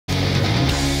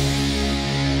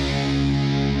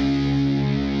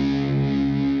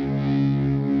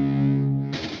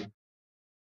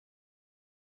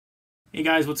Hey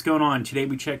guys, what's going on? Today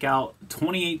we check out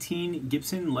 2018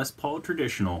 Gibson Les Paul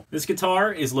Traditional. This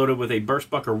guitar is loaded with a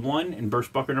Burstbucker 1 and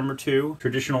Burstbucker number 2,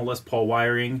 traditional Les Paul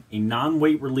wiring, a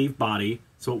non-weight relief body,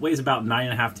 so it weighs about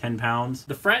 9.5 to 10 pounds.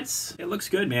 The frets, it looks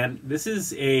good, man. This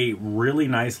is a really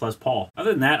nice Les Paul.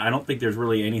 Other than that, I don't think there's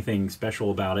really anything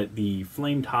special about it. The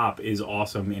flame top is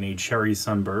awesome in a cherry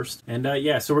sunburst. And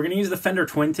yeah, so we're gonna use the Fender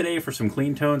Twin today for some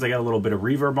clean tones. I got a little bit of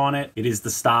reverb on it. It is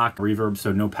the stock reverb,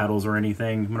 so no pedals or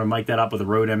anything. I'm gonna mic that up with a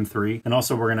Rode M3. And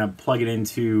also we're gonna plug it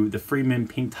into the Friedman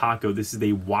Pink Taco. This is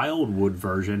the Wildwood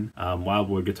version.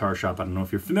 Wildwood Guitar Shop, I don't know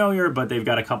if you're familiar, but they've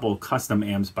got a couple custom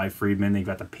amps by Friedman. They've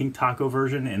got the Pink Taco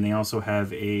version, and they also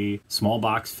have a small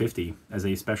box 50 as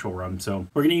a special run. So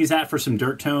we're gonna use that for some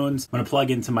dirt tones. I'm gonna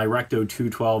plug into my Recto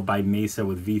 212 by Mesa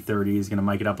with V30. Is gonna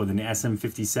mic it up with an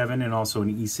SM57 and also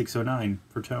an E609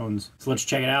 for tones. So let's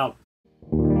check it out.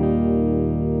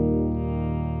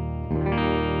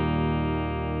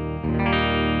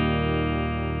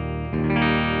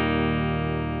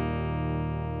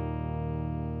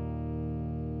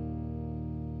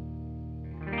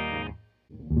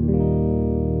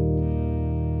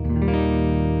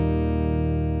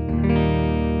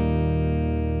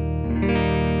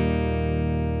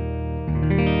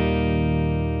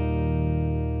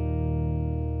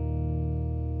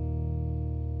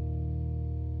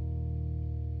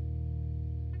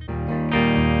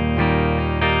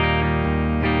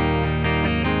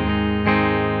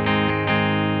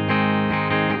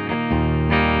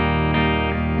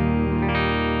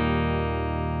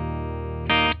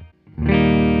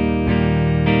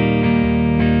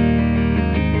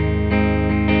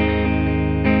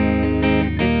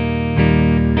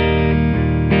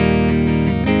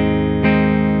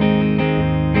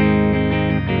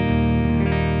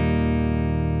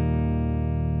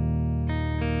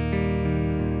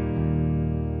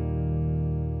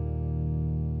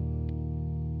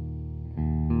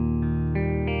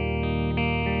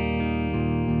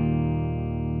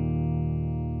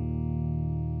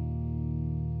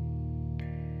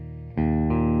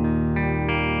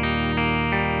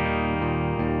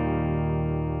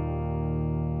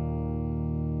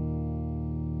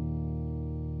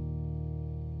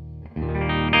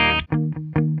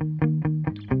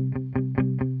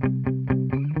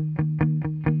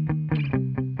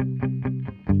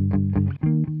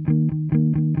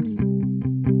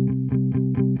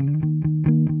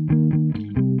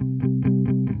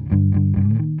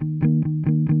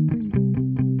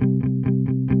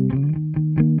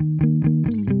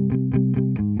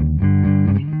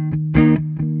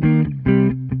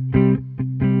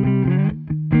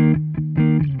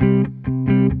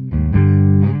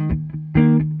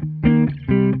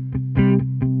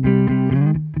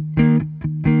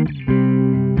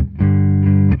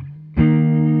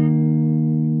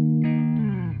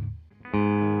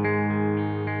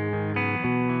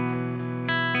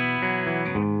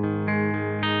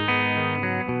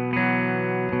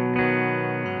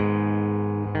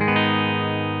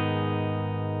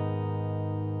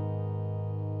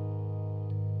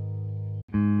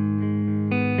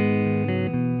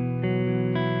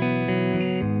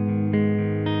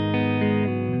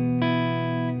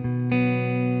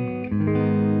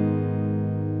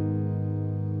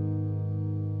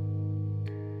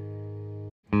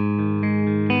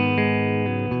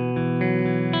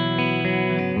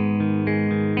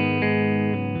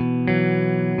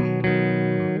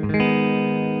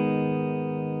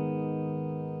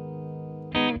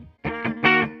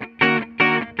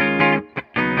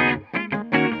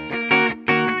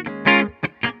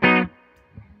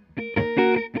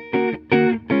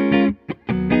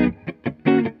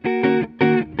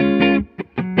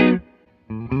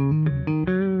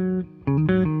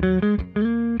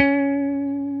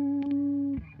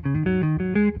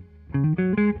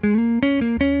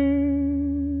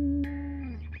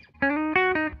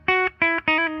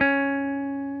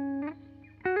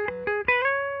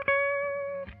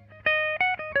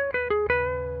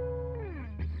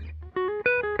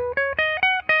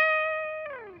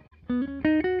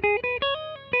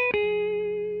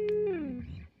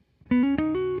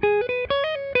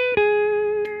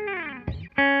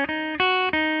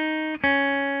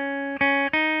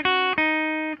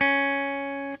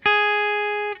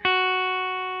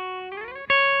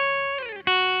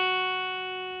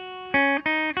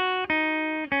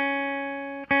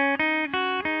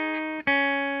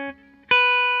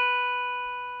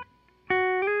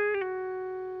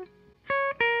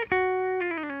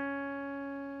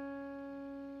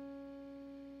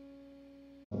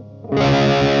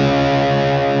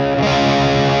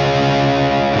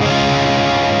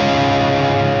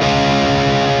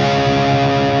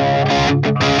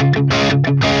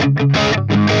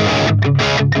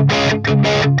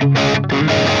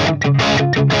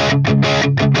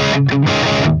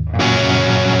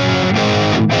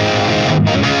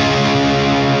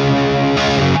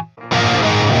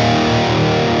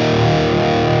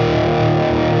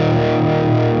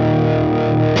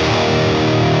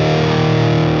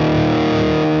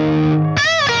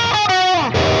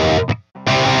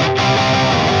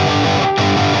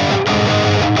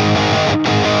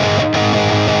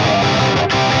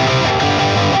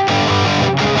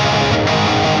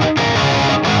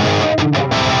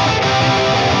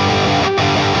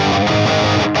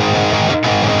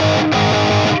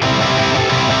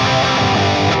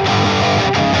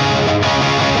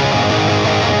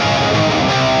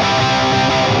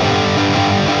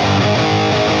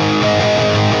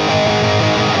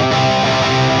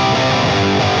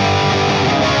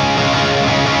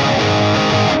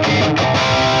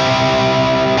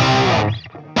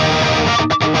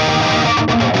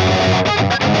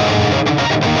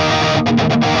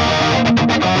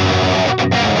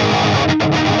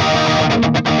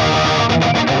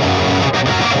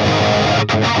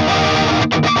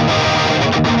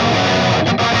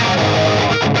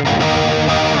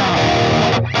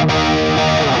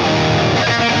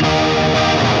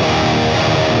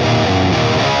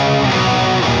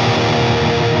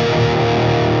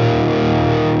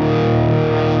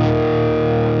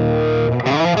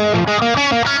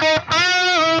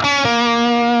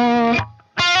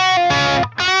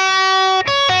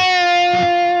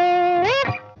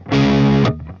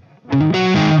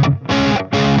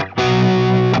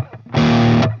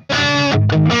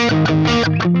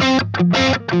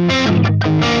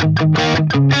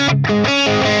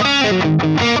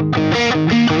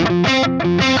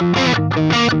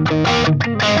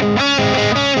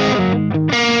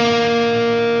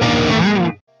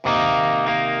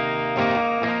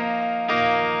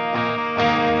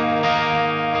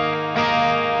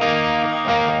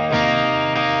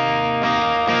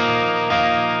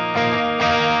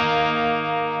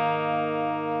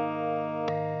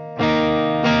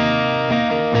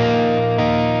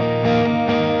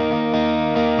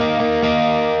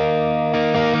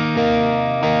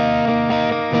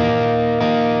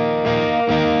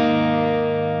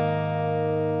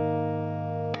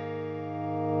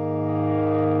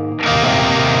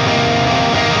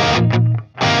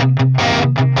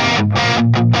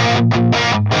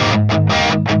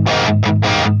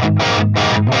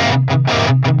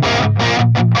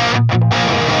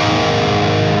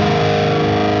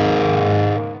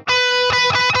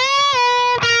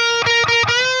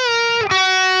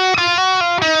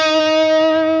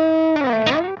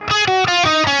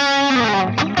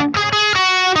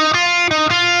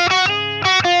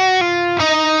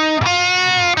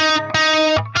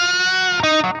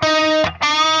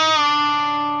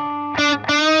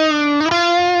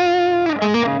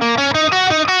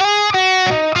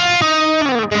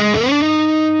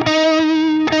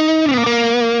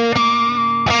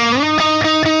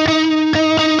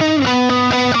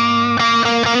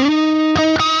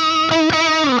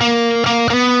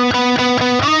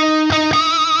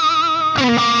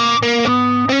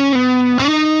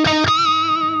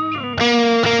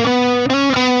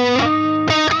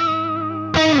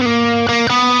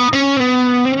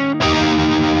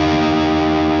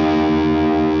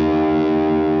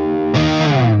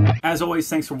 As always,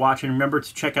 thanks for watching. Remember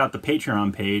to check out the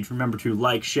Patreon page. Remember to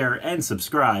like, share, and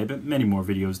subscribe. Many more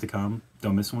videos to come.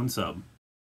 Don't miss one sub.